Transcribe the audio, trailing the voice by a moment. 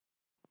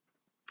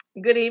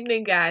Good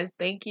evening, guys.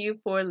 Thank you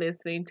for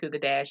listening to The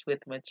Dash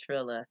with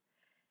Matrilla.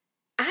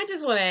 I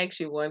just want to ask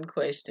you one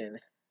question.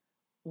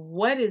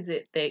 What is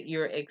it that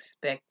you're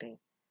expecting?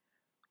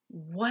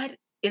 What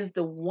is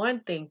the one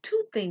thing,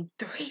 two things,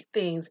 three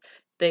things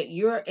that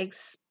you're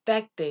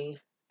expecting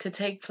to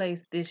take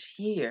place this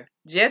year?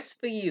 Just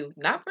for you,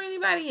 not for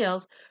anybody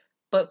else,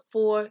 but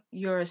for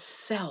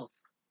yourself.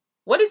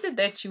 What is it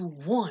that you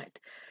want?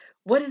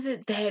 What is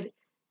it that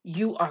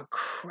you are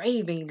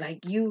craving?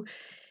 Like you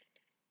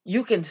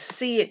can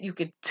see it, you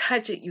can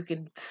touch it, you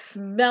can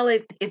smell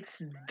it.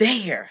 It's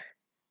there.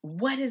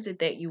 What is it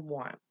that you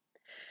want?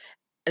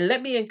 And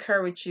let me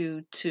encourage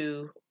you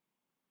to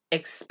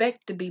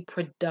expect to be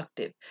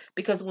productive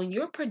because when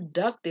you're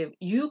productive,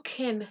 you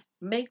can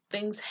make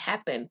things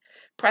happen.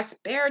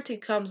 Prosperity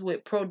comes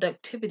with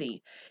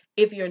productivity.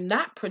 If you're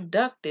not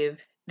productive,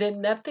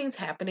 then nothing's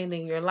happening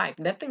in your life.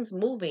 Nothing's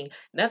moving.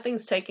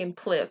 Nothing's taking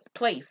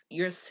place.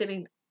 You're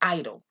sitting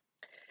idle.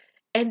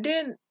 And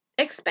then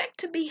expect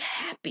to be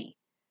happy.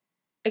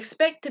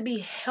 Expect to be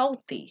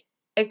healthy.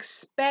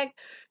 Expect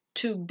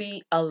to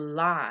be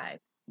alive.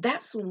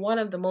 That's one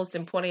of the most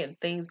important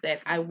things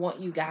that I want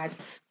you guys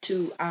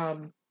to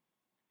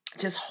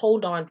just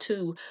hold on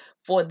to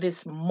for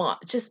this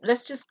month. Just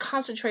let's just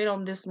concentrate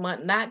on this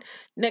month, not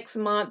next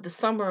month, the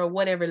summer or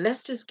whatever.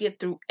 Let's just get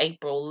through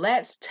April.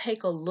 Let's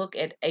take a look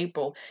at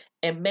April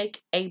and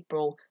make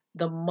April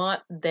the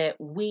month that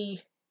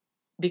we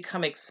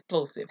become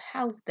explosive.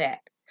 How's that?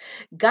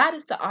 God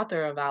is the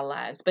author of our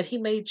lives, but He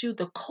made you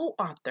the co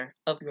author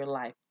of your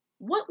life.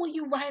 What will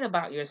you write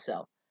about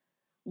yourself?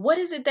 What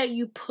is it that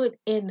you put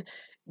in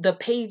the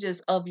pages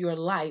of your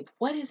life?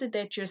 What is it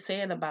that you're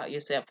saying about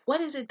yourself?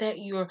 What is it that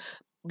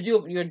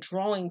you're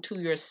drawing to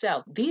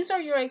yourself? These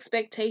are your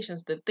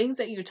expectations. The things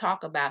that you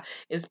talk about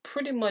is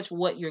pretty much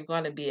what you're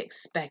going to be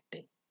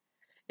expecting.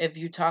 If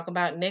you talk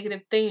about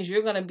negative things,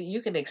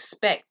 you can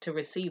expect to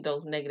receive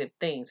those negative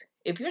things.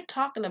 If you're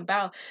talking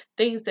about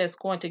things that's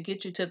going to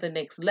get you to the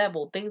next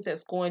level, things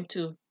that's going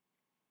to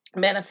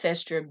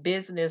manifest your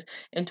business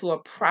into a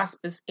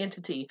prosperous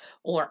entity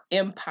or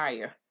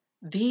empire,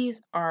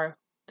 these are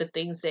the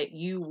things that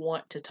you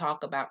want to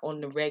talk about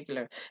on the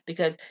regular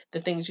because the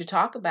things you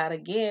talk about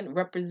again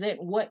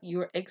represent what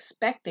you're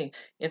expecting.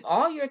 If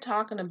all you're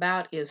talking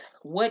about is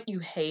what you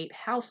hate,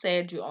 how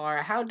sad you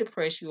are, how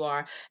depressed you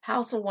are,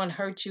 how someone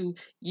hurt you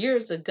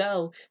years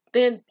ago,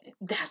 then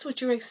that's what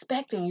you're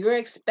expecting. You're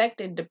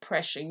expecting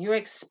depression, you're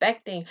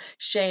expecting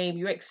shame,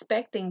 you're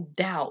expecting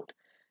doubt.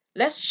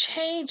 Let's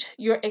change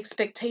your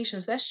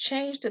expectations. Let's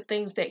change the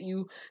things that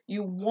you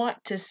want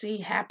to see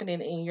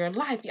happening in your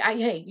life.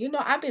 Hey,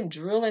 I've been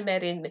drilling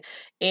that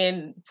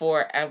in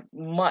for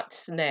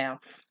months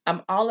now.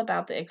 I'm all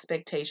about the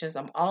expectations.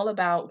 I'm all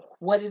about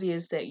what it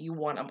is that you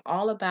want. I'm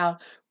all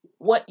about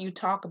what you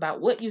talk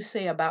about, what you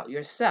say about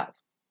yourself.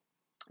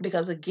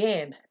 Because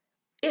again,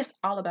 it's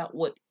all about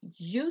what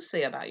you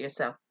say about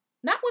yourself,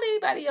 not what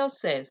anybody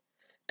else says.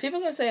 People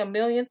can say a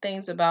million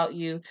things about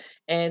you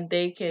and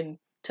they can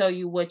tell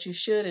you what you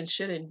should and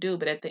shouldn't do.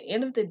 But at the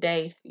end of the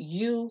day,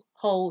 you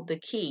hold the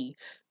key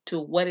to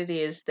what it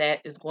is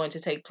that is going to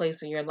take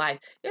place in your life.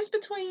 It's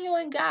between you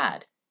and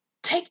God.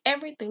 Take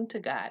everything to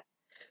God.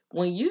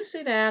 When you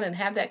sit down and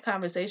have that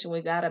conversation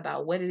with God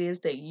about what it is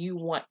that you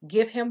want,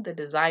 give Him the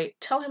desire,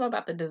 tell Him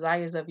about the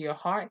desires of your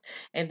heart,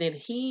 and then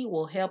He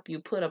will help you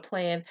put a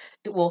plan.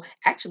 It will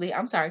actually,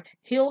 I'm sorry,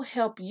 He'll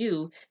help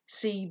you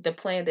see the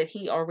plan that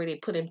He already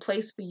put in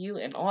place for you,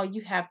 and all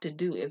you have to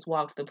do is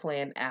walk the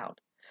plan out.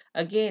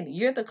 Again,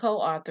 you're the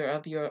co-author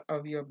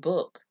of your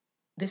book.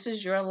 This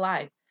is your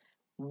life.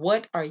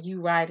 What are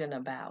you writing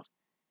about?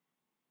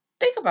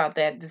 Think about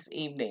that this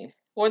evening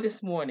or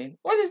this morning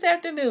or this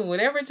afternoon,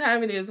 whatever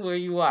time it is where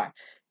you are.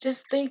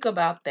 Just think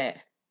about that.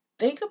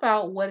 Think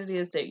about what it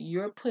is that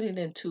you're putting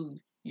into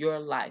your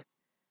life.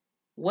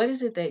 What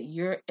is it that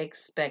you're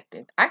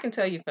expecting? I can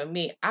tell you for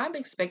me, I'm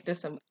expecting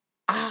some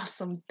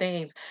awesome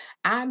things.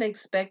 I'm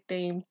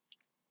expecting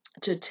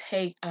to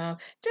take,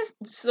 just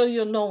so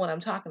you'll know what I'm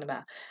talking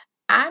about,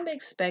 I'm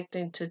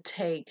expecting to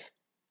take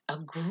a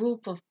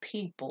group of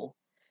people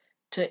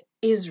to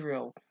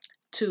Israel,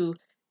 to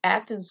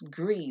Athens,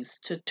 Greece,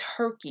 to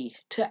Turkey,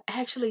 to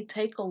actually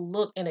take a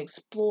look and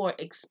explore,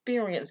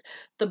 experience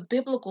the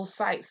biblical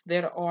sites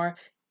that are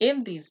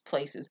in these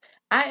places.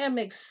 I am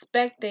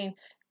expecting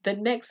the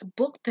next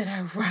book that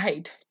I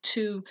write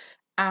to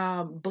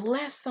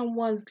bless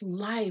someone's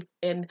life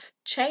and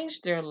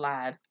change their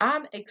lives.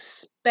 I'm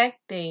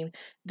expecting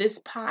this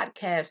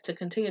podcast to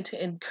continue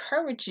to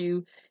encourage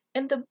you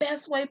in the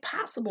best way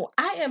possible.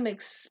 I am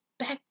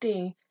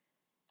expecting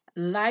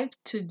life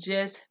to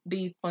just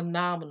be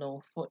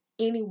phenomenal for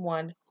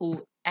anyone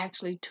who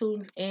actually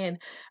tunes in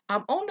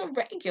on the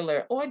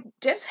regular or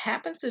just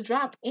happens to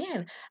drop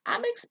in.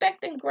 I'm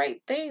expecting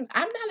great things.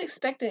 I'm not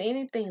expecting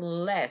anything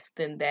less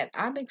than that.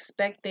 I'm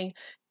expecting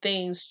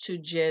things to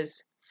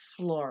just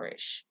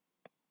flourish.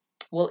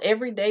 Will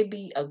every day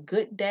be a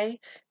good day?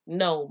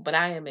 No, but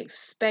I am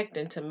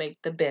expecting to make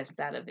the best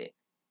out of it.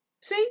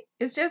 See,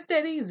 it's just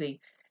that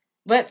easy.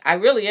 But I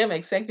really am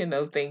expecting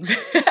those things.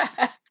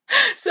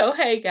 So,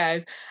 hey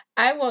guys,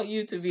 I want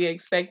you to be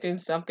expecting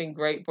something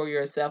great for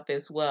yourself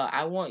as well.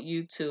 I want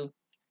you to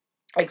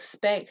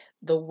expect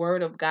the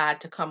word of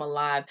God to come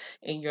alive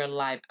in your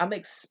life. I'm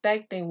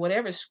expecting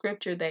whatever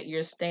scripture that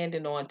you're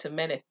standing on to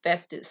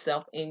manifest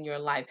itself in your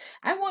life.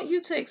 I want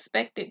you to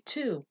expect it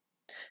too.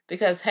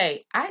 Because,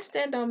 hey, I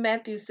stand on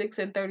Matthew 6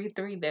 and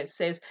 33 that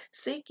says,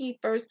 seek ye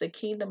first the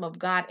kingdom of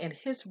God and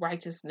his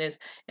righteousness,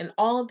 and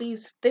all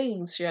these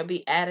things shall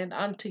be added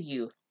unto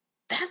you.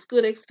 That's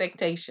good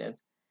expectations.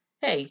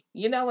 Hey,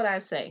 you know what I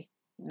say?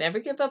 Never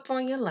give up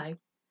on your life,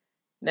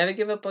 never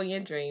give up on your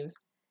dreams,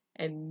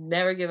 and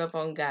never give up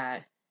on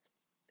God.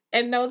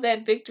 And know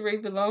that victory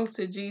belongs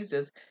to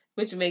Jesus,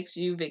 which makes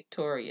you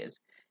victorious.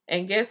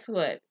 And guess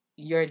what?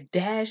 Your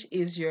dash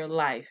is your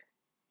life.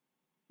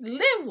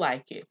 Live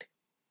like it.